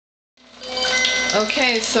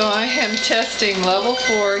Okay, so I am testing level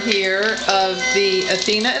 4 here of the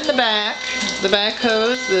Athena in the back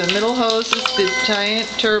hose. The middle hose is the Tyent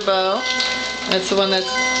turbo. That's the one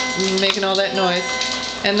that's making all that noise.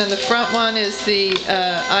 And then the front one is the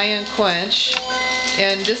ionquench.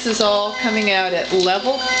 And this is all coming out at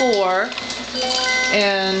level 4.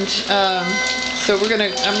 And so I'm gonna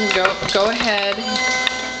go ahead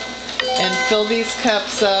and fill these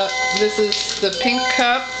cups up. This is the pink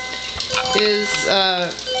cup. Is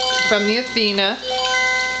from the Athena,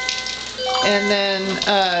 and then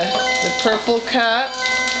the purple cup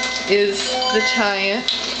is the Tyent,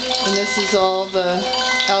 and this is all the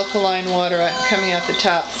alkaline water coming out the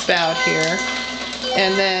top spout here,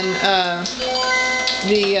 and then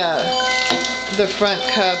the front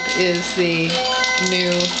cup is the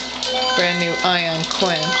brand new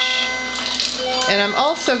ionquench. And I'm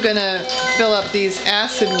also going to fill up these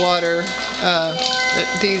acid water,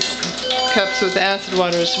 these cups with acid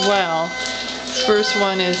water as well. This first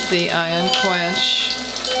one is the ionquench.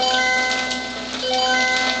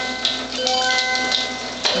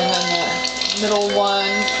 And then the middle one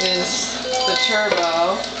is the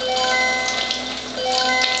turbo.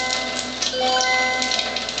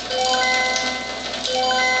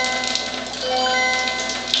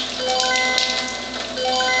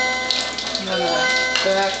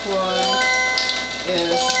 Back one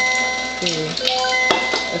is the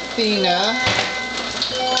Athena.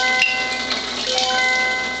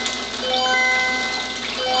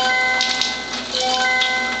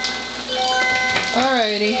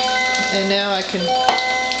 Alrighty, and now I can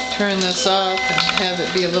turn this off and have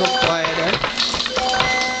it be a little quieter.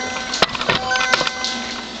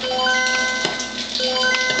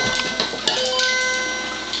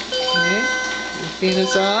 Okay,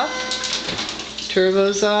 Athena's off.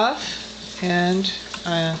 Turbo's off, and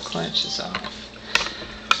ionquench is off.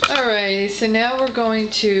 Alright, so now we're going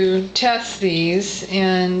to test these,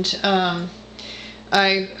 and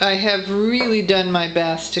I have really done my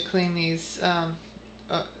best to clean these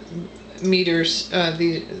meters,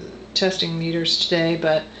 the testing meters today,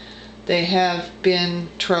 but they have been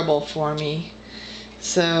trouble for me.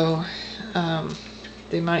 So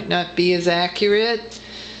they might not be as accurate,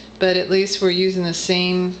 but at least we're using the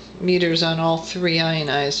same meters on all 3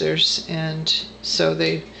 ionizers, and so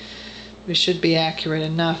they should be accurate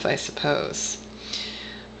enough, I suppose.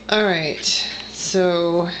 Alright,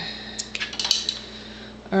 so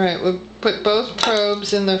we'll put both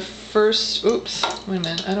probes in the first, oops, wait a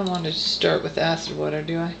minute, I don't want to start with acid water,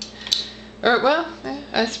 do I? Or, well,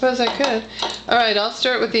 I suppose I could. Alright, I'll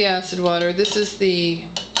start with the acid water. This is the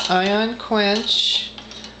ionquench.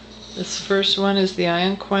 This first one is the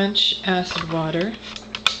ionquench acid water.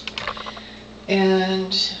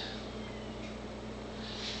 And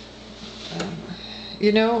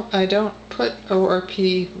you know, I don't put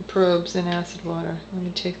ORP probes in acid water. Let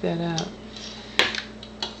me take that out.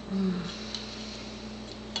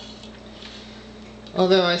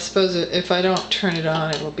 Although I suppose if I don't turn it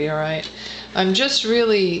on, it will be alright. I'm just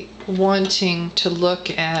really wanting to look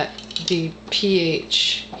at the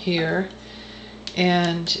pH here.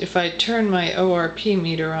 And if I turn my ORP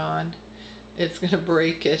meter on, it's going to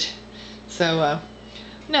break it. So,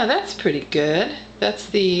 no, that's pretty good. That's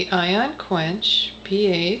the ionquench.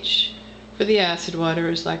 pH for the acid water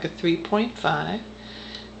is like a 3.5.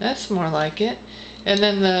 That's more like it. And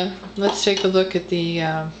then let's take a look at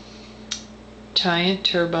the Tyent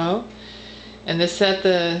turbo. And this at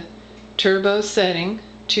the turbo setting,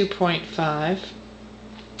 2.5.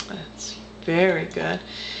 That's very good.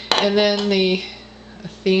 And then the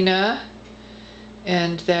Athena,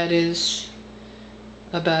 and that is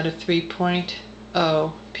about a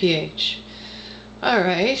 3.0 pH.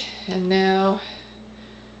 Alright, and now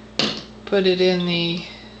put it in the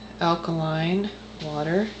alkaline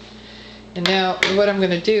water. And now what I'm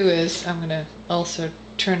going to do is I'm going to also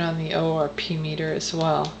turn on the ORP meter as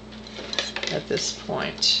well at this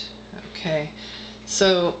point. Okay,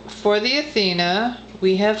 so for the Athena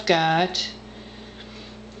we have got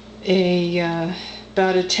a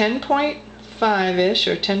about a 10.5-ish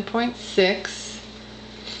or 10.6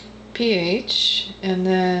 pH, and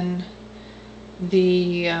then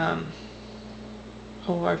the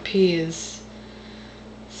ORP is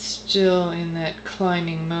still in that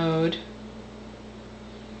climbing mode.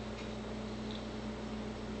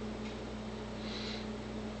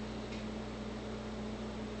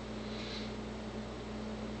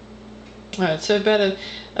 Alright, so about a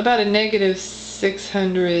negative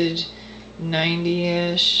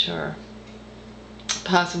 690-ish, or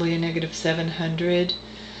possibly a negative 700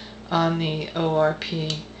 on the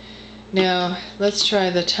ORP. Now let's try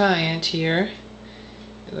the Tyent here.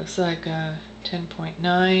 It looks like 10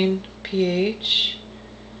 10.9 pH,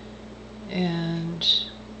 and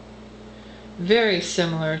very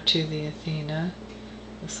similar to the Athena.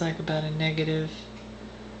 Looks like about a negative.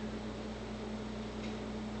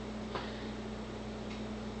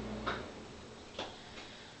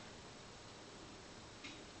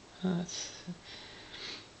 It's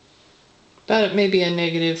about maybe a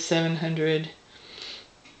negative 720s,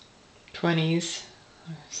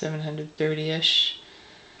 730-ish.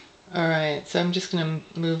 Alright, so I'm just going to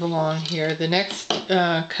move along here. The next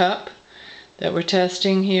cup that we're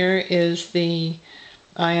testing here is the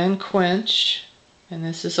ionquench, and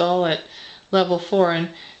this is all at level 4. And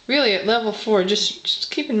really at level 4, just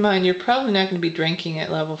keep in mind you're probably not going to be drinking at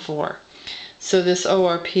level 4. So this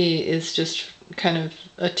ORP is just kind of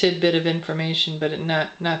a tidbit of information, but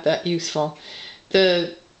not that useful.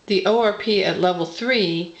 The ORP at level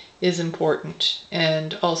 3 is important,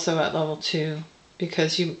 and also at level 2,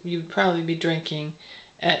 because you'd probably be drinking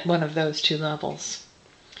at one of those two levels.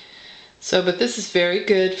 So, but this is very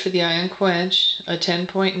good for the ionquench, a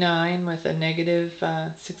 10.9 with a negative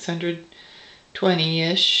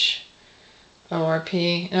 620-ish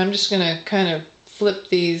ORP. And I'm just going to kind of flip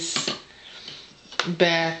these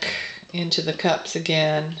back into the cups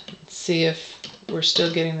again, see if we're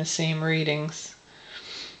still getting the same readings.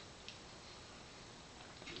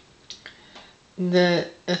 The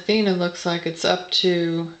Athena looks like it's up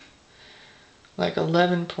to like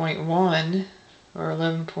 11.1 or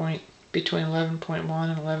between 11.1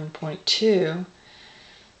 and 11.2,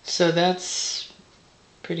 so that's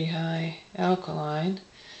pretty high alkaline.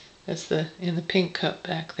 That's in the pink cup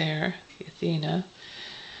back there, the Athena.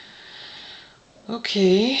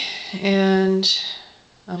 Okay, and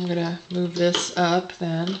I'm gonna move this up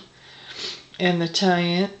then, and the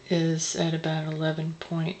Tyent is at about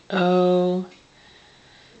 11.0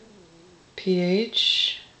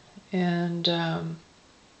 pH, and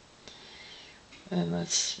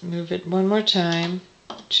let's move it one more time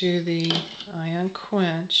to the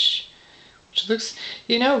ionquench, which looks,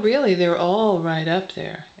 really they're all right up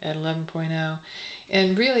there at 11.0,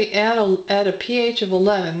 and really at a pH of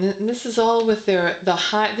 11. And this is all with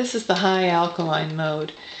this is the high alkaline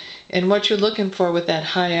mode. And what you're looking for with that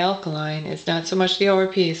high alkaline is not so much the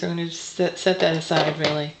ORP, so I'm going to just set that aside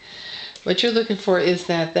really. What you're looking for is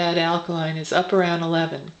that alkaline is up around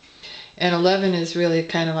 11. And 11 is really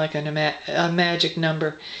kind of like a magic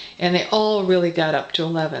number. And they all really got up to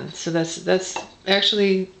 11. So that's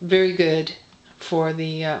actually very good for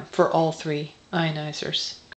all three ionizers.